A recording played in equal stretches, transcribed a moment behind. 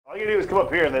All you do is come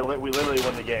up here and we literally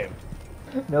win the game.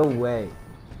 No way.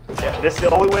 Yeah, this is the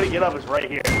only way to get up is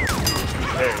right here.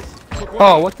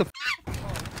 Oh, what the f?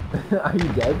 Are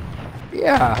you dead?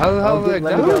 Yeah, how the hell did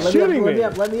I die? Who's shooting me?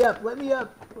 Let me up.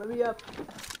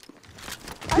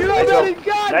 You know what he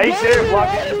got? Now you should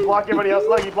block everybody else.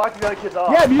 Look, you blocked the other kids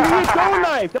off. Yeah, but you're gonna get thrown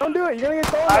knife. Don't do it. You're gonna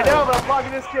get thrown knife. I know, but I'm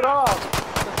blocking this kid off.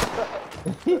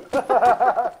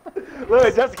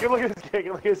 Look, Jessica, look at this kid.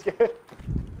 Look at this kid.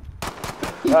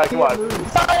 Alright, come on.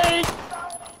 Sorry.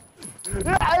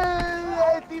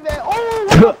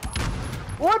 Oh!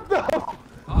 What the?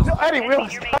 No, I didn't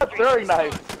realize you got a throwing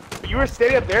knife. You were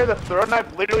standing up there, the throwing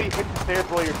knife literally hit the stairs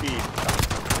below your feet.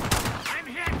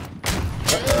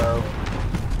 Uh-oh.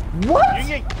 What? You can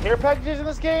get care packages in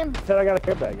this game? Said I got a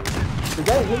care package. The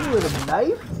guy hit you with a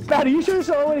knife? Matt, are you sure you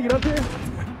saw a way to get up here?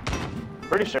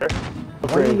 Pretty sure.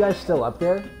 Are you guys still up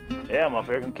there? Yeah, I'm up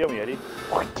here. Come kill me, Eddie.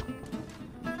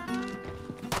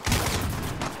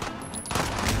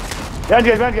 Behind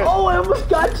you guys. Oh, I almost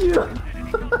got you!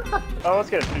 Oh, let's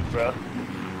get a nuke, bro.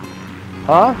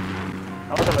 Huh?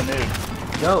 I'm gonna have a nuke.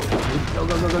 Go.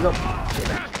 Go.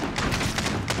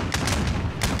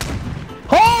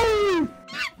 Holy!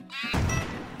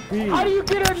 How do you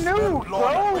get a nuke,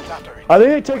 bro? I think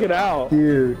they took it out.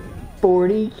 Dude,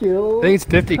 40 kills? I think it's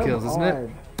 50 kills, isn't it?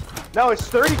 No, it's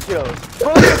 30 kills.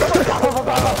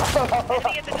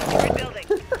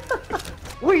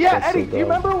 Wait, yeah, That's Eddie, so do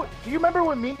you remember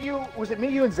when was it me,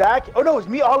 you, and Zach? Oh no, it was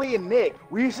me, Ollie, and Nick.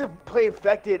 We used to play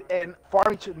Infected and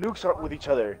farm nukes with each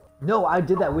other. No, I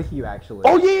did that with you, actually.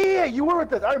 Oh yeah, you were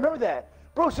with us. I remember that.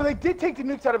 Bro, so they did take the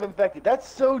nukes out of Infected. That's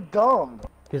so dumb.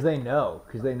 Because they know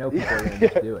people are going to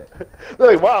just do it.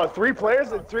 They're like, wow, 3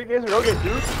 players in 3 games we don't get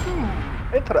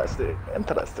nukes?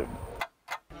 Interesting.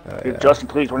 Dude, Justin,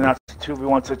 please, we're not a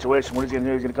 2v1 situation. What is he going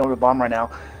to do? He's going to come with a bomb right now.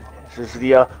 This is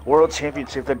the World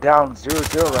Championship. They're down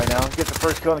 0-0 right now. He gets the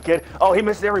first kill on the kid. Oh, he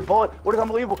misses every bullet. What is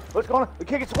unbelievable? What's going on? The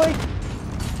kid gets away.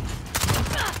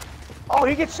 Oh,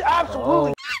 he gets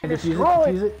absolutely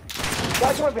destroyed. Defuse it.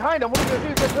 Guys coming behind him. What are you going to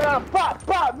do? He's going to turn around.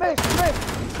 Pop, miss,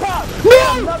 pop.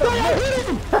 No! I hit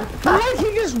him! Why he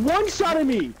just one-shotted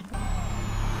me?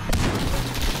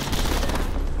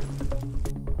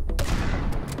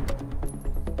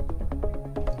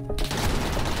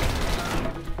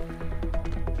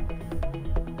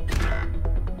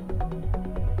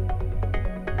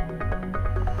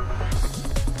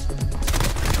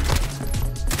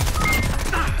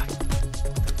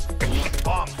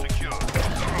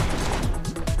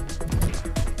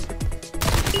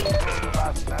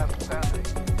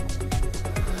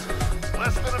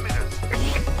 Less than a minute. You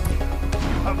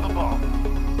have the bomb.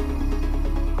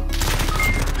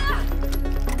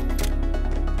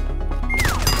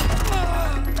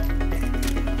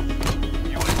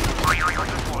 You are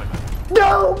deployment.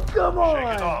 No, come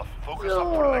Shake it on! off. Focus up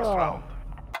for the next round.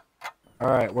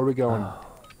 Alright, where are we going?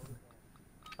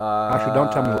 Actually,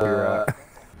 don't tell me where you're at.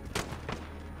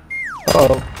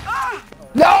 Uh-oh.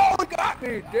 No! It got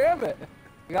me! Damn it!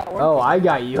 You got one. Oh, I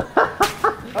got you.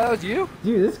 Oh, that was you?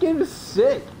 Dude, this game is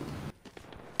sick.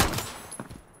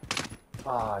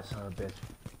 Oh, son of a bitch.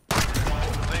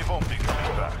 They won't be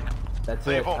coming back. That's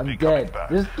They it. won't I'm be coming dead. back.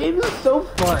 This game is so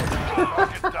fun.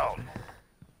 Lock it down.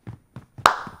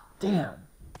 Damn.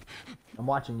 I'm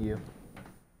watching you.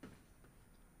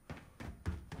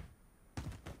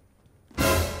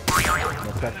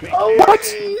 Oh, What?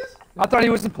 jeez. I thought he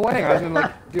wasn't playing. I was gonna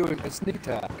like do a sneak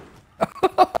attack.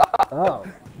 Oh.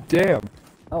 Damn.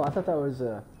 Oh, I thought that was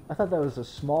a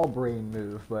small brain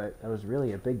move, but that was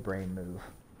really a big brain move.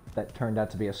 That turned out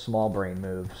to be a small brain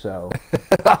move, so.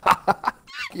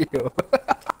 You.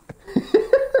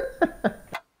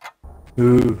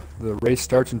 Ooh, the race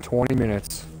starts in 20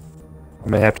 minutes. I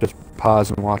may have to pause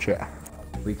and watch it.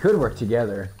 We could work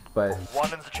together, but.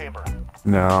 One in the chamber.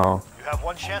 No. You have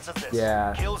one chance at this.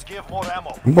 Yeah. Kills give more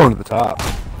ammo. I'm going to the top.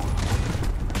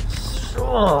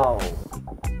 Oh.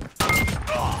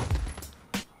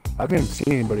 I haven't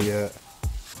seen anybody yet.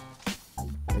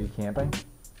 Are you camping?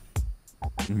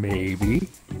 Maybe.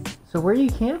 So where are you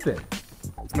camping?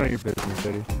 It's none of your business,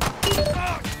 Eddie.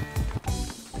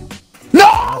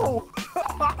 No!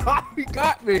 He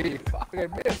got me! Fuck, I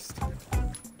missed.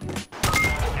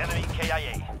 Enemy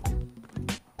KIA.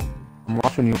 I'm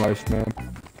watching you, Iceman.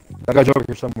 That guy's over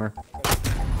here somewhere.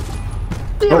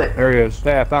 Damn it! There he is.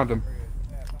 Yeah, I found him.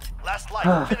 Last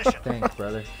life. Finish it. Thanks,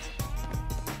 brother.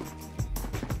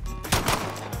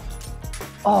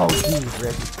 Oh, jeez,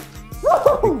 Rick.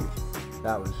 Woo!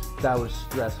 That was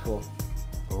stressful.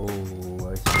 Oh,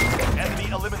 I see. Enemy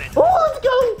eliminated. Oh, let's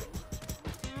go!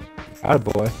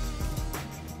 Attaboy.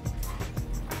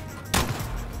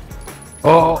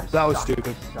 Oh, that was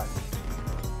stupid.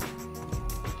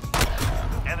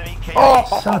 Enemy KO.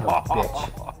 Oh, Son of a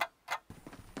bitch.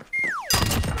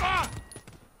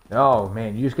 Oh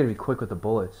man, you just gotta be quick with the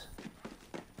bullets.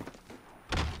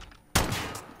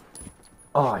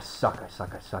 Oh, I suck.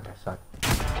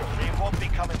 They won't be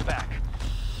coming back.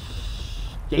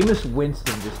 Jameis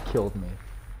Winston just killed me.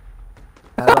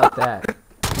 How about that?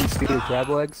 you steal the crab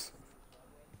legs?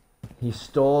 He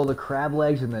stole the crab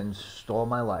legs and then stole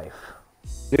my life.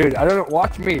 Dude, I don't know.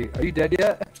 Watch me. Are you dead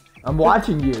yet? I'm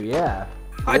watching you, yeah.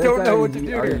 I don't know what to do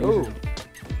here. Ooh.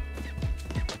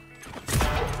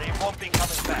 They won't be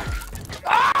coming back.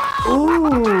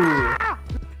 Ooh!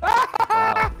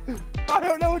 I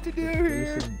don't know what to do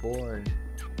here. Jason Bourne.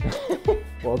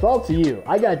 Well, it's all to you.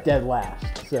 I got dead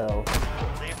last, so.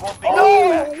 They won't be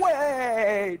No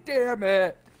way! Damn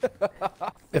it!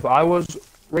 If I was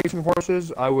racing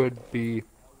horses, I would be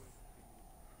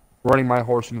running my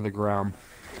horse into the ground.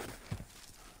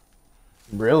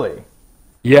 Really?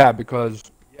 Yeah, because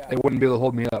they wouldn't be able to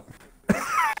hold me up.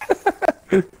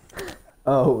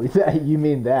 Oh, you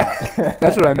mean that?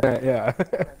 That's what I meant, yeah.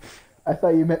 I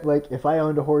thought you meant like if I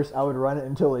owned a horse, I would run it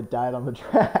until it died on the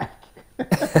track.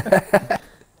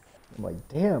 I'm like,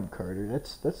 damn, Carter,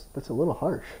 that's a little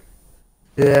harsh.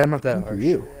 Yeah, I'm not that Good for harsh.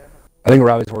 you. I think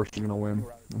Riley's horse is gonna win,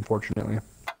 unfortunately.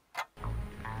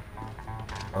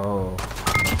 Oh.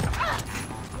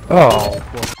 Oh,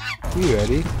 well, you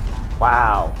Eddie?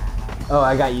 Wow. Oh,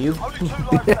 I got you. Only 2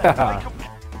 lives Yeah. left.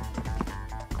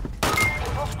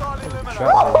 Hostile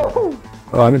eliminated.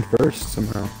 Oh, I'm in first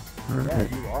somehow. Yeah,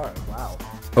 Alright. you are. Wow.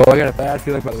 Oh, I got a bad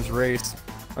feeling about this race.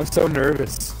 I'm so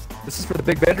nervous. This is for the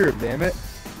big bedroom, damn it.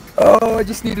 Oh, I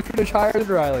just need to finish higher than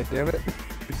Riley, damn it.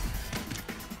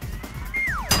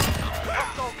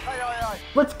 Hostile KIA.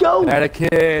 Let's go. Had a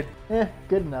kid. Eh,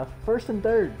 good enough. First and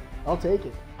third. I'll take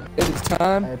it. It is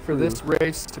time I for this approve.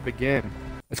 race to begin.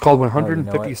 It's called you know what,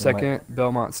 152nd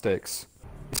Belmont Stakes.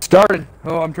 It started.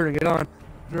 Oh, I'm turning it on.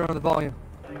 Turn on the volume.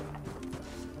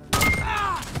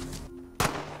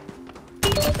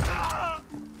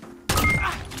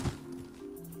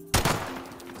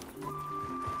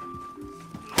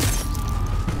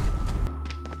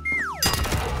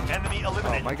 Enemy Oh,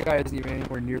 eliminated. my guy isn't even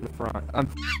anywhere near the front. A.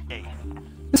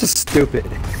 This is stupid.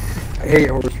 I hate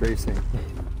horse racing.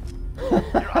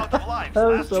 You're out of lives. That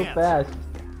was Last so chance. fast.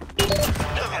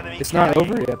 Enemy It's not KIA.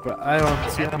 over yet, but I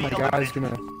don't see how my guy's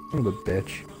gonna. Son of a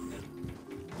bitch.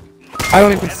 I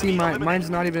don't even see mine's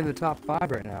not even in the top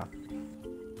 5 right now.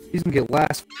 He's gonna get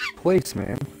last place,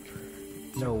 man.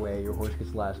 No way, your horse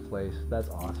gets last place. That's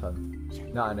awesome.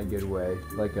 Not in a good way.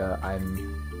 Like,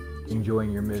 I'm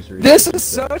enjoying your misery. This is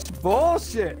such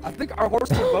bullshit. I think our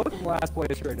horses are both in last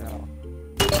place right now.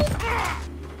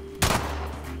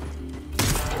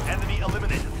 Enemy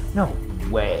eliminated. No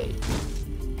way.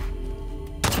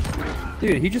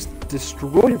 Dude, he just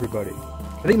destroyed everybody.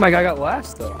 I think my guy got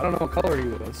last though. I don't know what color he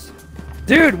was.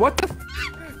 Dude, what the?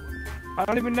 I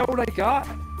don't even know what I got.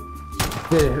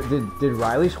 Did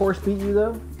Riley's horse beat you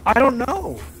though? I don't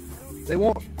know. They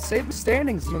won't save the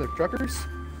standings, mother truckers.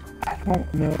 I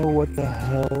don't know what the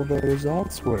hell the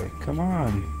results were. Come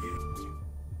on.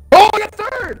 Oh, I got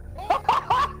third!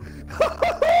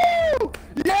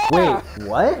 Yeah! Wait,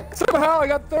 what? Somehow I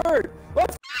got third.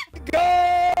 Let's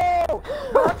go!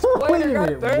 Max Wait a Player got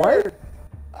minute, third. what?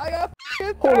 I got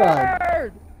third. Hold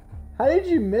on. How did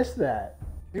you miss that?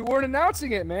 You weren't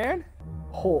announcing it, man.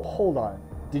 Hold on.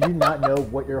 Did you not know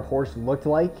what your horse looked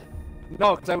like?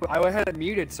 No, because I had it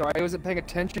muted, so I wasn't paying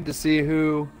attention to see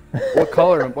what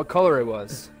color it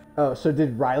was. Oh, so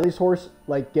did Riley's horse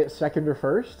like get second or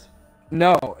first?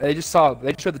 No, they showed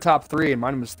the top 3, and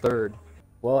mine was third.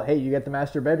 Well, hey, you got the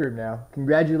master bedroom now.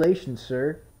 Congratulations,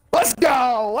 sir. Let's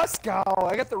go! Let's go!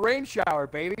 I got the rain shower,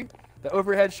 baby. The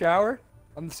overhead shower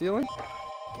on the ceiling.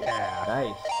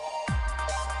 Nice.